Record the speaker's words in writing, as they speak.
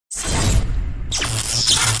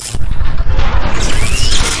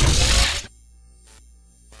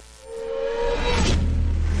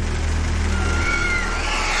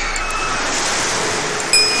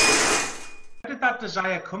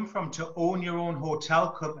desire come from to own your own hotel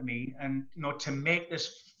company and, to make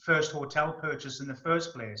this first hotel purchase in the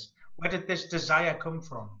first place? Where did this desire come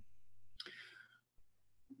from?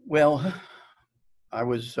 Well, I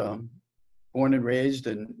was born and raised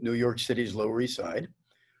in New York City's Lower East Side,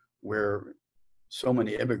 where so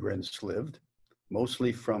many immigrants lived,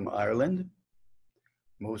 mostly from Ireland,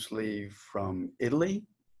 mostly from Italy,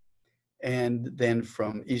 and then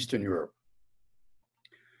from Eastern Europe.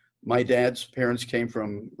 My dad's parents came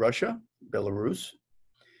from Russia, Belarus,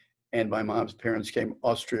 and my mom's parents came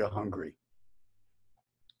Austria-Hungary.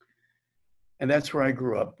 And that's where I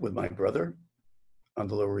grew up with my brother on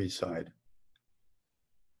the Lower East Side.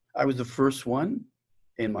 I was the first one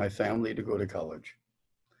in my family to go to college.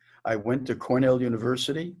 I went to Cornell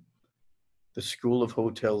University, the School of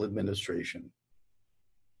Hotel Administration.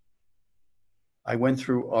 I went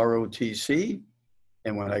through ROTC,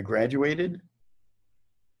 and when I graduated,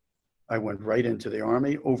 I went right into the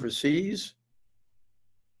Army overseas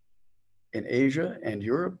in Asia and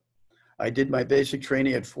Europe. I did my basic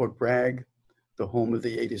training at Fort Bragg, the home of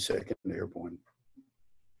the 82nd Airborne.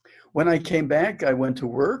 When I came back, I went to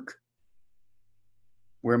work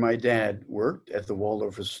where my dad worked at the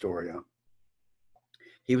Waldorf Astoria.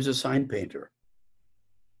 He was a sign painter.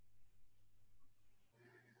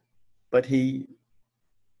 But he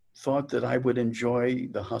thought that I would enjoy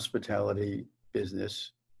the hospitality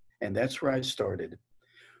business, and that's where I started.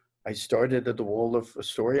 I started at the Waldorf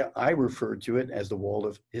Astoria. I referred to it as the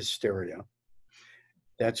Waldorf Hysteria.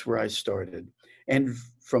 That's where I started. And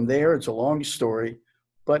from there, it's a long story,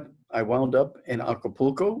 but I wound up in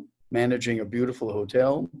Acapulco, managing a beautiful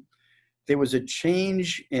hotel. There was a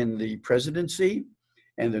change in the presidency,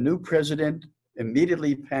 and the new president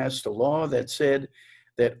immediately passed a law that said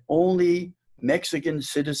that only Mexican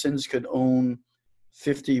citizens could own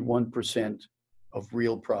 51% of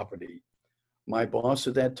real property. My boss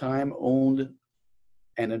at that time owned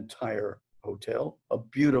an entire hotel, a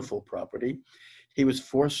beautiful property. He was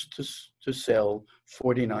forced to sell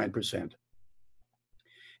 49%.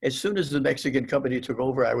 As soon as the Mexican company took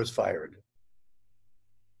over, I was fired.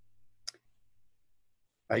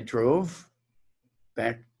 I drove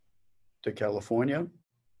back to California,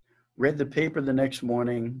 read the paper the next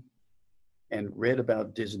morning, and read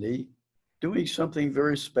about Disney doing something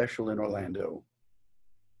very special in Orlando.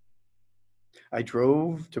 I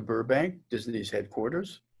drove to Burbank, Disney's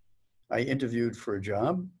headquarters. I interviewed for a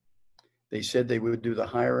job. They said they would do the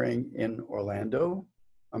hiring in Orlando.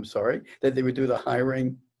 I'm sorry, that they would do the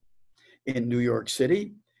hiring in New York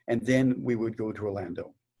City, and then we would go to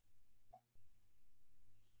Orlando.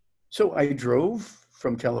 So I drove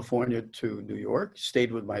from California to New York,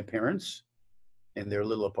 stayed with my parents in their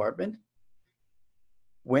little apartment,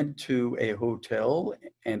 went to a hotel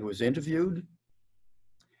and was interviewed.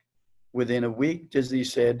 Within a week, Disney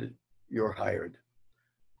said, "You're hired.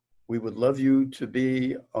 We would love you to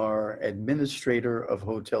be our administrator of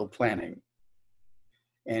hotel planning.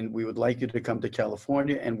 And we would like you to come to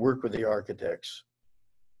California and work with the architects."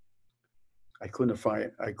 I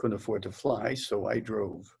couldn't afford to fly, so I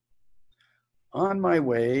drove. On my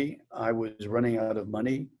way, I was running out of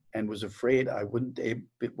money and was afraid I wouldn't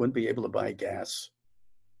be able to buy gas.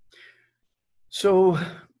 So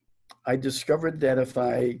I discovered that if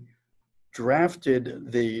I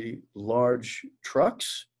drafted the large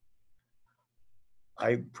trucks,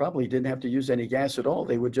 I probably didn't have to use any gas at all.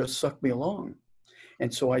 They would just suck me along.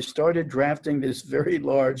 And so I started drafting this very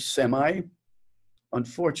large semi.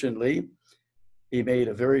 Unfortunately, he made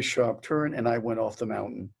a very sharp turn and I went off the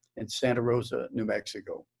mountain in Santa Rosa, New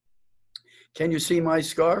Mexico. Can you see my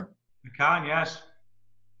scar? You can, yes.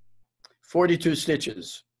 42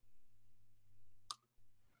 stitches.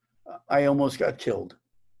 I almost got killed,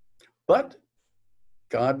 but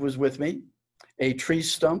God was with me. A tree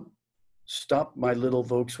stump stopped my little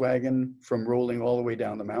Volkswagen from rolling all the way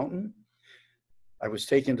down the mountain. I was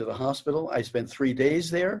taken to the hospital. I spent 3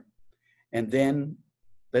 days there and then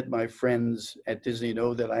let my friends at Disney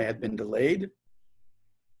know that I had been delayed.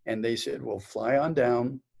 And they said, well, fly on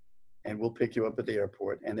down and we'll pick you up at the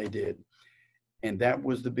airport. And they did. And that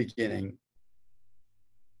was the beginning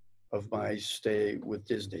of my stay with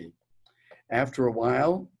Disney. After a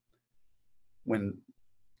while, when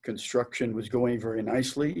construction was going very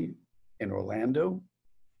nicely in Orlando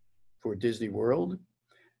for Disney World,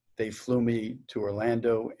 they flew me to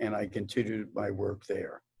Orlando and I continued my work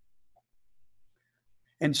there.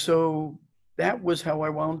 And so that was how I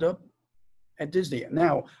wound up at Disney.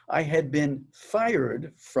 Now, I had been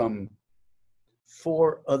fired from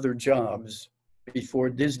 4 other jobs before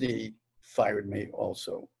Disney fired me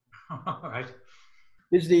also. All right.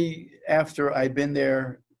 Disney, after I'd been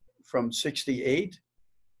there from 68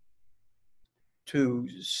 to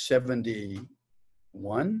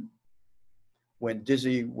 71, when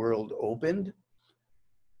Disney World opened,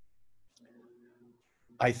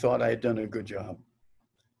 I thought I had done a good job.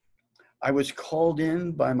 I was called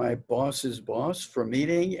in by my boss's boss for a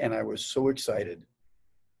meeting, and I was so excited.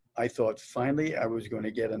 I thought finally I was going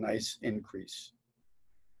to get a nice increase.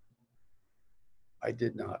 I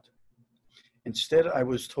did not. Instead, I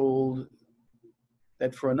was told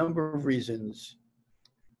that for a number of reasons,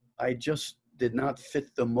 I just did not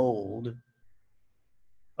fit the mold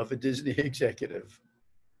of a Disney executive.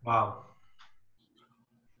 Wow.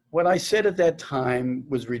 What I said at that time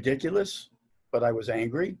was ridiculous, but I was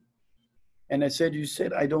angry. And I said, you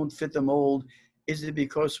said I don't fit the mold. Is it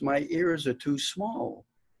because my ears are too small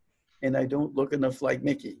and I don't look enough like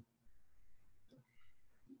Mickey?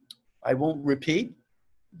 I won't repeat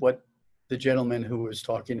what the gentleman who was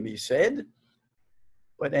talking to me said,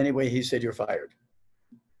 but anyway, he said, you're fired.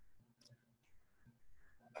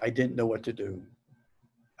 I didn't know what to do.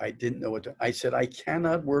 I said, I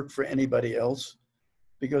cannot work for anybody else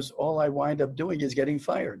because all I wind up doing is getting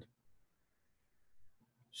fired.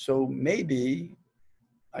 So maybe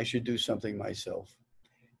I should do something myself.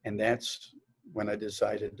 And that's when I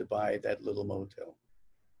decided to buy that little motel.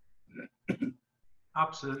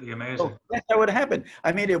 Absolutely amazing. So that's how it happened.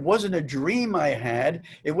 I mean, it wasn't a dream I had.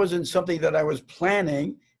 It wasn't something that I was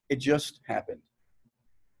planning. It just happened.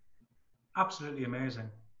 Absolutely amazing.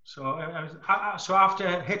 So, so after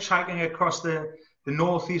hitchhiking across the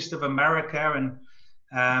northeast of America and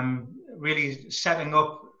really setting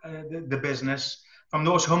up the business from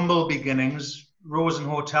those humble beginnings, Rosen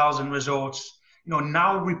Hotels and Resorts,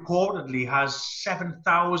 now reportedly has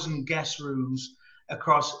 7,000 guest rooms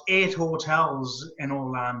across 8 hotels in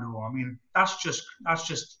Orlando. I mean, that's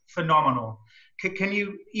just phenomenal. Can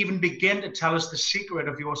you even begin to tell us the secret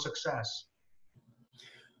of your success?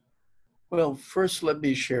 Well, first, let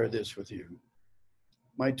me share this with you.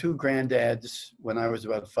 My 2 granddads, when I was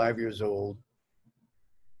about 5 years old,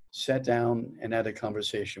 sat down and had a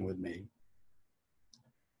conversation with me.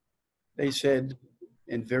 They said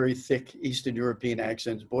in very thick Eastern European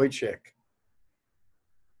accents, Wojciech,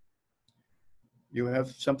 you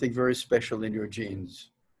have something very special in your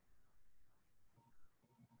genes.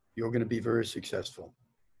 You're going to be very successful.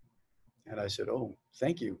 And I said, oh,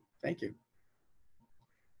 thank you. Thank you.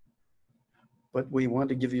 But we want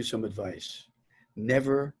to give you some advice.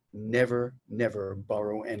 Never, never, never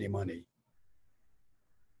borrow any money.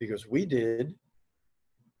 Because we did,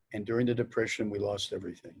 and during the Depression, we lost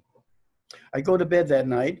everything. I go to bed that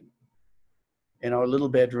night in our little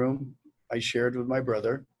bedroom I shared with my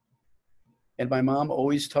brother, and my mom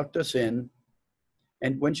always tucked us in.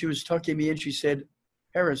 And when she was tucking me in, she said,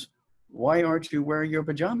 Harris, why aren't you wearing your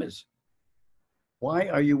pajamas? Why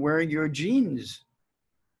are you wearing your jeans?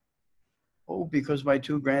 Oh, because my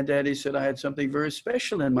 2 granddaddies said I had something very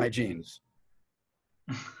special in my jeans.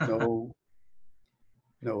 No,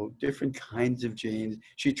 different kinds of jeans.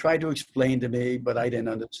 She tried to explain to me, but I didn't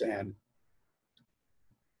understand.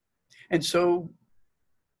 And so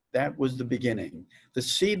that was the beginning. The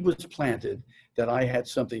seed was planted that I had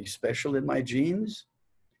something special in my jeans,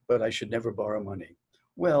 but I should never borrow money.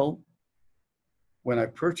 Well, when I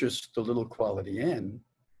purchased the little Quality Inn,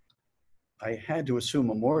 I had to assume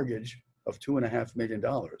a mortgage of $2.5 million.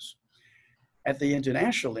 At the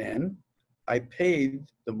International Inn, I paid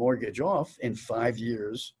the mortgage off in 5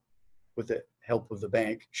 years with the help of the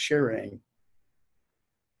bank sharing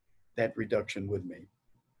that reduction with me.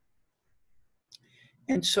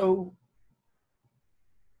 And so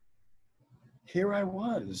here I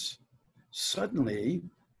was, suddenly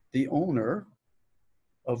the owner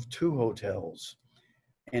of 2 hotels.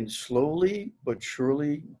 And slowly but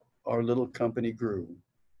surely, our little company grew.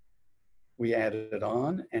 We added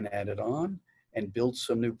on and built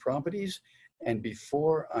some new properties. And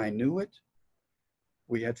before I knew it,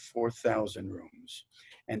 we had 4,000 rooms.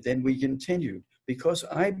 And then we continued because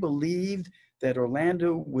I believed that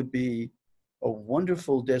Orlando would be a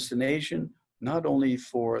wonderful destination, not only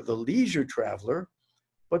for the leisure traveler,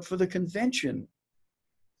 but for the convention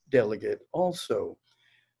delegate also.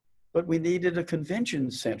 But we needed a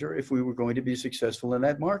convention center if we were going to be successful in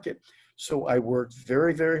that market. So I worked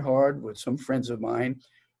very, very hard with some friends of mine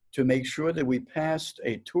to make sure that we passed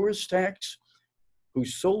a tourist tax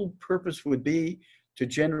whose sole purpose would be to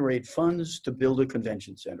generate funds to build a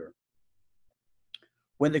convention center.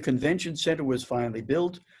 When the convention center was finally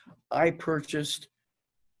built, I purchased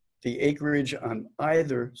the acreage on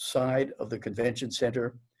either side of the convention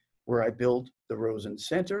center where I built the Rosen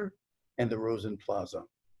Center and the Rosen Plaza.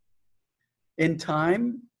 In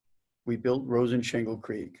time, we built Rosen Shingle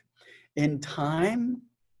Creek. In time,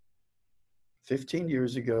 15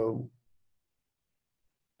 years ago,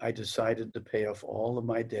 I decided to pay off all of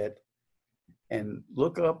my debt and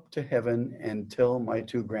look up to heaven and tell my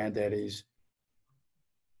two granddaddies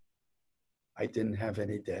I didn't have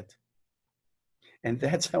any debt. And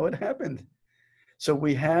that's how it happened. So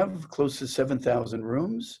we have close to 7,000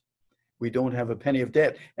 rooms. We don't have a penny of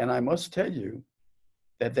debt. And I must tell you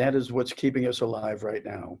that that is what's keeping us alive right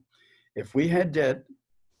now. If we had debt,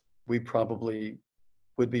 we probably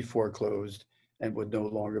would be foreclosed and would no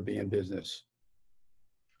longer be in business.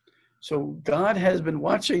 So God has been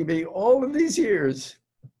watching me all of these years.